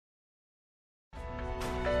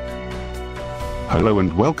Hello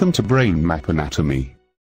and welcome to Brain Map Anatomy.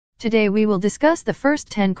 Today we will discuss the first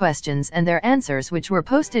 10 questions and their answers which were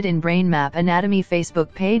posted in Brain Map Anatomy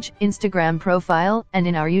Facebook page, Instagram profile, and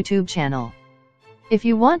in our YouTube channel. If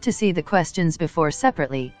you want to see the questions before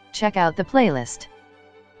separately, check out the playlist.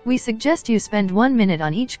 We suggest you spend 1 minute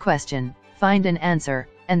on each question, find an answer,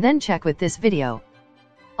 and then check with this video.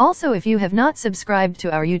 Also, if you have not subscribed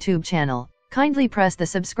to our YouTube channel, kindly press the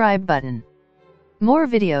subscribe button. More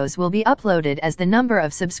videos will be uploaded as the number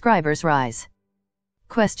of subscribers rise.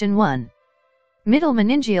 Question 1. Middle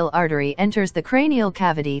meningeal artery enters the cranial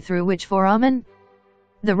cavity through which foramen?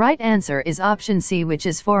 The right answer is option C, which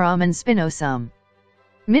is foramen spinosum.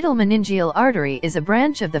 Middle meningeal artery is a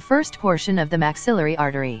branch of the first portion of the maxillary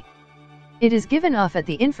artery. It is given off at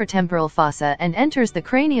the infratemporal fossa and enters the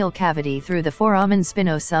cranial cavity through the foramen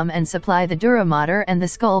spinosum and supply the dura mater and the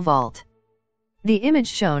skull vault. The image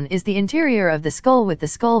shown is the interior of the skull with the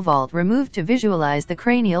skull vault removed to visualize the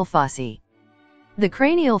cranial fossae. The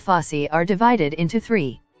cranial fossae are divided into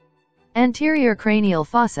three: anterior cranial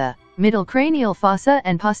fossa, middle cranial fossa,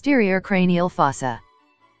 and posterior cranial fossa.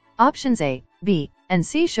 Options A, B, and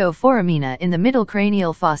C show foramina in the middle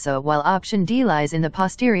cranial fossa, while option D lies in the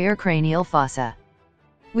posterior cranial fossa.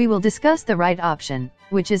 We will discuss the right option,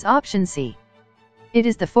 which is option C. It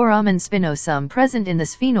is the foramen spinosum present in the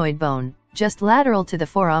sphenoid bone, just lateral to the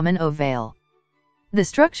foramen ovale. The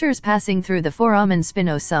structures passing through the foramen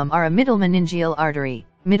spinosum are a middle meningeal artery,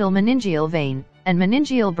 middle meningeal vein, and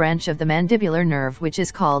meningeal branch of the mandibular nerve, which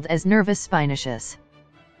is called as nervus spinaceus.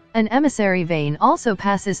 An emissary vein also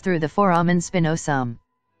passes through the foramen spinosum.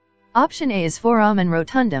 Option A is foramen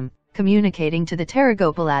rotundum, communicating to the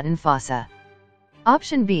pterygopalatine fossa.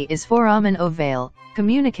 Option B is foramen ovale,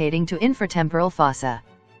 communicating to infratemporal fossa.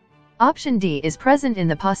 Option D is present in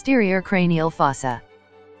the posterior cranial fossa.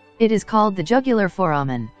 It is called the jugular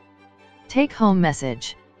foramen. Take-home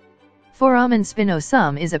message. Foramen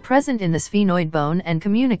spinosum is present in the sphenoid bone and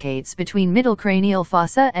communicates between middle cranial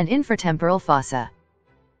fossa and infratemporal fossa.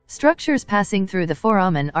 Structures passing through the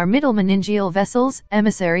foramen are middle meningeal vessels,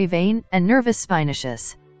 emissary vein, and nervus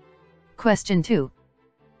spinaceus. Question 2.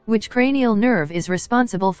 Which cranial nerve is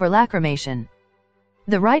responsible for lacrimation?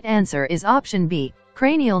 The right answer is option B,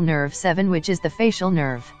 cranial nerve 7, which is the facial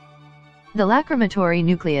nerve. The lacrimatory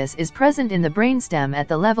nucleus is present in the brainstem at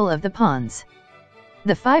the level of the pons.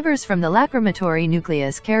 The fibers from the lacrimatory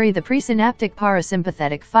nucleus carry the presynaptic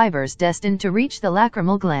parasympathetic fibers destined to reach the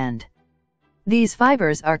lacrimal gland. These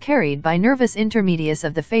fibers are carried by nervus intermedius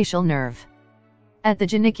of the facial nerve. At the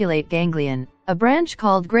geniculate ganglion, a branch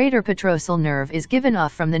called greater petrosal nerve is given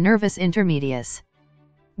off from the nervus intermedius.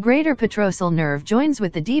 Greater petrosal nerve joins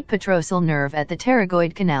with the deep petrosal nerve at the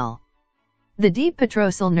pterygoid canal. The deep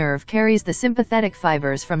petrosal nerve carries the sympathetic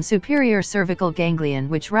fibers from superior cervical ganglion,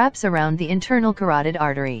 which wraps around the internal carotid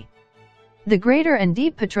artery. The greater and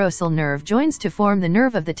deep petrosal nerve joins to form the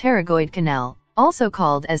nerve of the pterygoid canal, also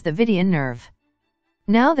called as the Vidian nerve.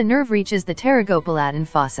 Now the nerve reaches the pterygopalatine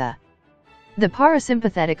fossa. The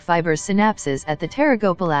parasympathetic fibers synapses at the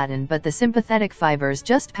pterygopalatine, but the sympathetic fibers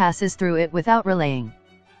just passes through it without relaying.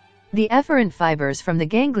 The efferent fibers from the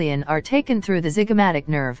ganglion are taken through the zygomatic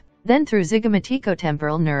nerve, then through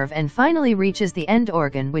zygomaticotemporal nerve, and finally reaches the end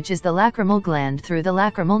organ, which is the lacrimal gland, through the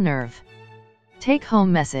lacrimal nerve.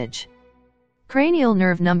 Take-home message. Cranial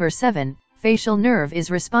nerve number 7, facial nerve, is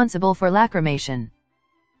responsible for lacrimation.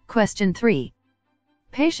 Question 3.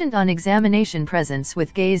 Patient on examination presents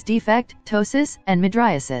with gaze defect, ptosis, and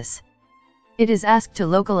mydriasis. It is asked to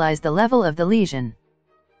localize the level of the lesion.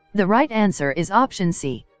 The right answer is option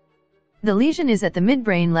C. The lesion is at the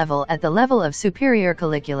midbrain level, at the level of superior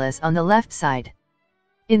colliculus on the left side.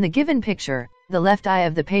 In the given picture, the left eye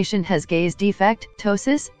of the patient has gaze defect,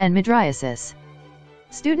 ptosis, and mydriasis.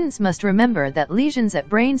 Students must remember that lesions at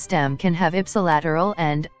brainstem can have ipsilateral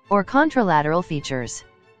or contralateral features.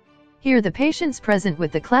 Here the patients present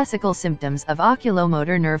with the classical symptoms of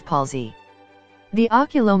oculomotor nerve palsy. The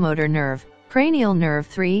oculomotor nerve, cranial nerve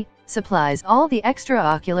 3, supplies all the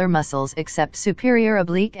extraocular muscles except superior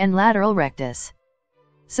oblique and lateral rectus.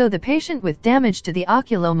 So the patient with damage to the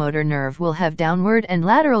oculomotor nerve will have downward and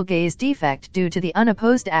lateral gaze defect due to the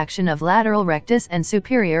unopposed action of lateral rectus and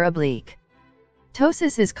superior oblique.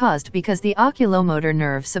 Ptosis is caused because the oculomotor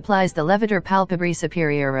nerve supplies the levator palpebrae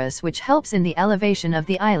superioris, which helps in the elevation of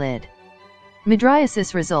the eyelid.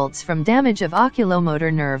 Mydriasis results from damage of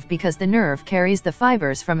oculomotor nerve because the nerve carries the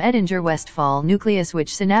fibers from Edinger-Westphal nucleus,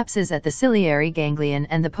 which synapses at the ciliary ganglion,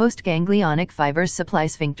 and the postganglionic fibers supply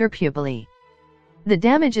sphincter pupillae. The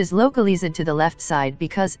damage is localized to the left side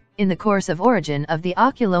because, in the course of origin of the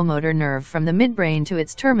oculomotor nerve from the midbrain to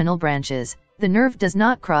its terminal branches, the nerve does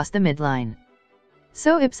not cross the midline.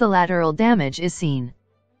 So ipsilateral damage is seen.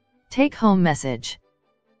 Take-home message.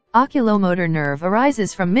 Oculomotor nerve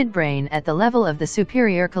arises from midbrain at the level of the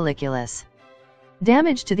superior colliculus.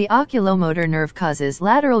 Damage to the oculomotor nerve causes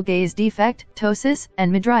lateral gaze defect, ptosis,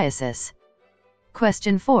 and mydriasis.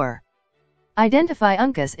 Question 4. Identify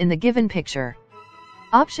uncus in the given picture.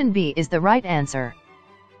 Option B is the right answer.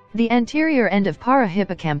 The anterior end of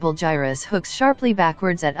parahippocampal gyrus hooks sharply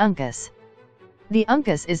backwards at uncus. The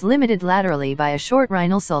uncus is limited laterally by a short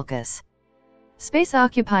rhinal sulcus.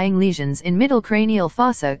 Space-occupying lesions in middle cranial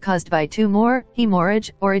fossa caused by tumor,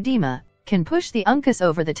 hemorrhage, or edema can push the uncus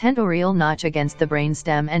over the tentorial notch against the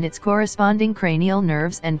brainstem and its corresponding cranial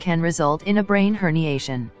nerves and can result in a brain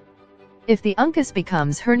herniation. If the uncus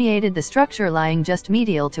becomes herniated, the structure lying just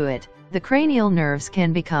medial to it, the cranial nerves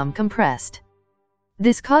can become compressed.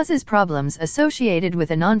 This causes problems associated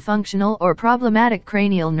with a non-functional or problematic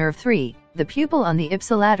cranial nerve. 3. The pupil on the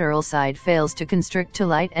ipsilateral side fails to constrict to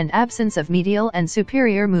light and absence of medial and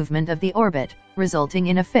superior movement of the orbit, resulting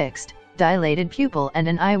in a fixed, dilated pupil and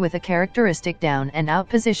an eye with a characteristic down and out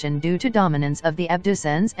position due to dominance of the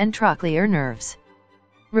abducens and trochlear nerves.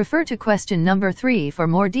 Refer to question number 3 for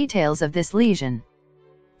more details of this lesion.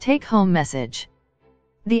 Take-home message.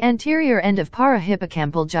 The anterior end of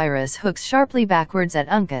parahippocampal gyrus hooks sharply backwards at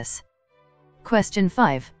uncus. Question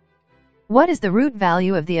 5. What is the root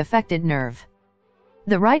value of the affected nerve?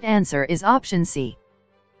 The right answer is option C.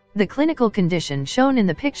 The clinical condition shown in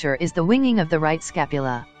the picture is the winging of the right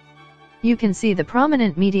scapula. You can see the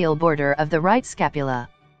prominent medial border of the right scapula.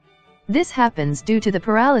 This happens due to the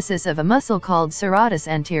paralysis of a muscle called serratus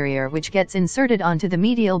anterior, which gets inserted onto the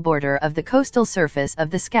medial border of the costal surface of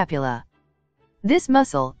the scapula. This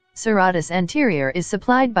muscle, serratus anterior, is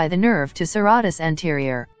supplied by the nerve to serratus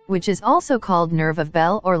anterior, which is also called nerve of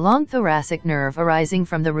Bell or long thoracic nerve, arising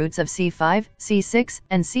from the roots of C5, C6,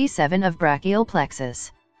 and C7 of brachial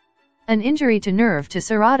plexus. An injury to nerve to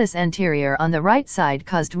serratus anterior on the right side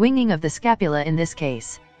caused winging of the scapula in this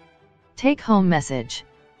case. Take-home message.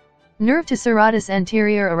 Nerve to serratus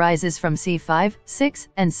anterior arises from C5, 6,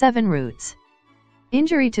 and 7 roots.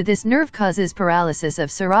 Injury to this nerve causes paralysis of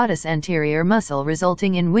serratus anterior muscle,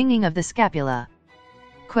 resulting in winging of the scapula.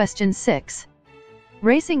 Question 6.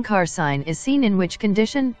 Racing car sign is seen in which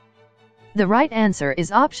condition? The right answer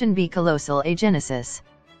is option B, callosal agenesis.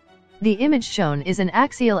 The image shown is an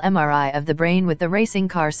axial MRI of the brain with the racing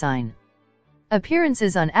car sign.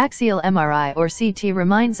 Appearances on axial MRI or CT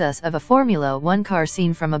reminds us of a Formula 1 car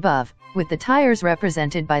seen from above, with the tires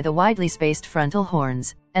represented by the widely spaced frontal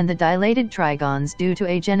horns, and the dilated trigons due to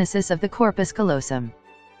agenesis of the corpus callosum.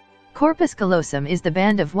 Corpus callosum is the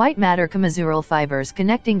band of white matter commissural fibers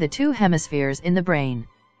connecting the two hemispheres in the brain.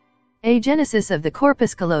 Agenesis of the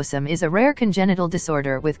corpus callosum is a rare congenital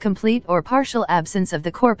disorder with complete or partial absence of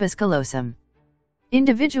the corpus callosum.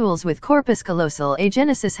 Individuals with corpus callosal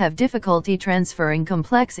agenesis have difficulty transferring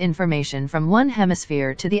complex information from one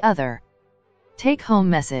hemisphere to the other. Take-home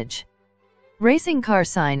message. Racing car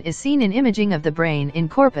sign is seen in imaging of the brain in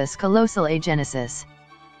corpus callosal agenesis.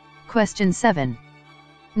 Question 7.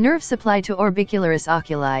 Nerve supply to orbicularis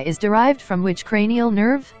oculi is derived from which cranial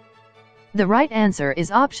nerve? The right answer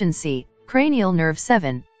is option C, cranial nerve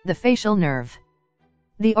 7, the facial nerve.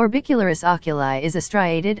 The orbicularis oculi is a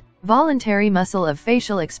striated, voluntary muscle of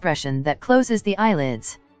facial expression that closes the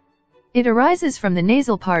eyelids. It arises from the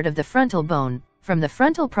nasal part of the frontal bone, from the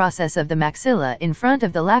frontal process of the maxilla in front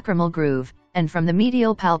of the lacrimal groove, and from the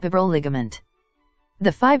medial palpebral ligament.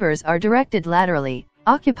 The fibers are directed laterally,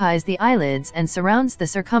 occupies the eyelids and surrounds the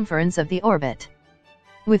circumference of the orbit.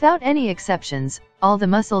 Without any exceptions, all the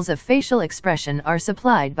muscles of facial expression are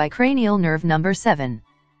supplied by cranial nerve number 7.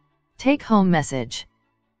 Take-home message.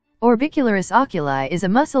 Orbicularis oculi is a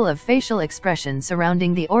muscle of facial expression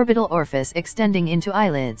surrounding the orbital orifice extending into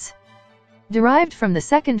eyelids. Derived from the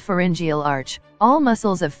second pharyngeal arch, all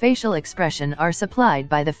muscles of facial expression are supplied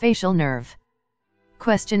by the facial nerve.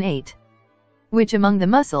 Question 8. Which among the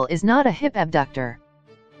muscle is not a hip abductor?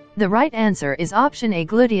 The right answer is option A,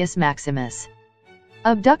 gluteus maximus.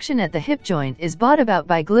 Abduction at the hip joint is brought about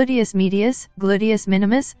by gluteus medius, gluteus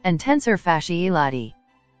minimus, and tensor fasciae lati.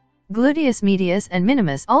 Gluteus medius and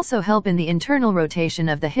minimus also help in the internal rotation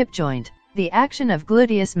of the hip joint. The action of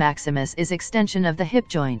gluteus maximus is extension of the hip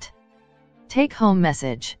joint. Take-home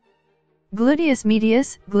message. Gluteus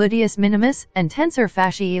medius, gluteus minimus, and tensor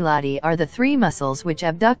fasciae lati are the three muscles which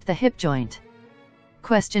abduct the hip joint.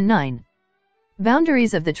 Question 9.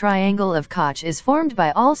 Boundaries of the triangle of Koch is formed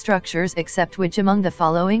by all structures except which among the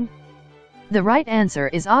following? The right answer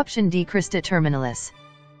is option D, crista terminalis.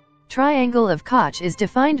 Triangle of Koch is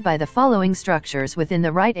defined by the following structures within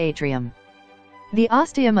the right atrium. The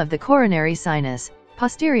ostium of the coronary sinus,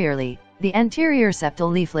 Posteriorly, the anterior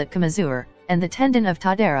septal leaflet commissure, and the tendon of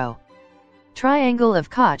Tadero. Triangle of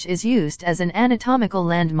Koch is used as an anatomical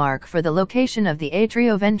landmark for the location of the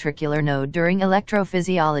atrioventricular node during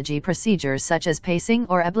electrophysiology procedures such as pacing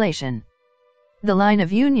or ablation. The line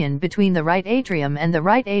of union between the right atrium and the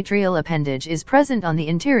right atrial appendage is present on the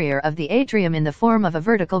interior of the atrium in the form of a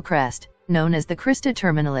vertical crest, known as the crista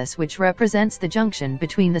terminalis, which represents the junction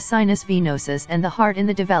between the sinus venosus and the heart in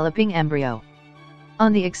the developing embryo.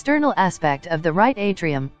 On the external aspect of the right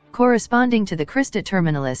atrium, corresponding to the crista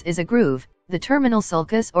terminalis, is a groove, the terminal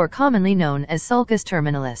sulcus, or commonly known as sulcus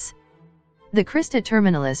terminalis. The crista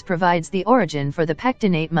terminalis provides the origin for the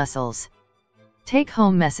pectinate muscles.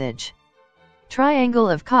 Take-home message. Triangle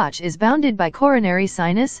of Koch is bounded by coronary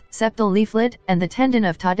sinus, septal leaflet, and the tendon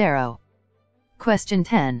of Tadero. Question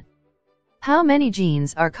 10. How many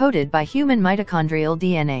genes are coded by human mitochondrial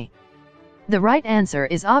DNA? The right answer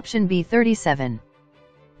is option B, 37.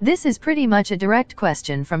 This is pretty much a direct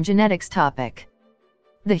question from genetics topic.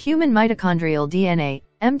 The human mitochondrial DNA,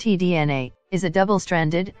 mtDNA, is a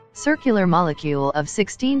double-stranded, circular molecule of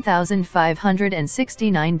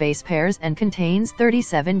 16,569 base pairs and contains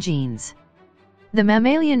 37 genes. The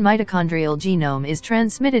mammalian mitochondrial genome is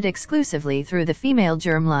transmitted exclusively through the female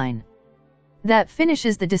germline. That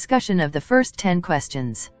finishes the discussion of the first 10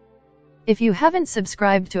 questions. If you haven't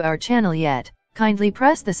subscribed to our channel yet, kindly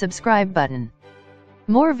press the subscribe button.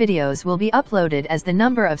 More videos will be uploaded as the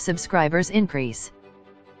number of subscribers increase.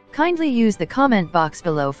 Kindly use the comment box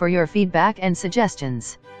below for your feedback and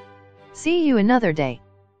suggestions. See you another day.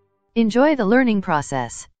 Enjoy the learning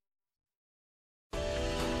process.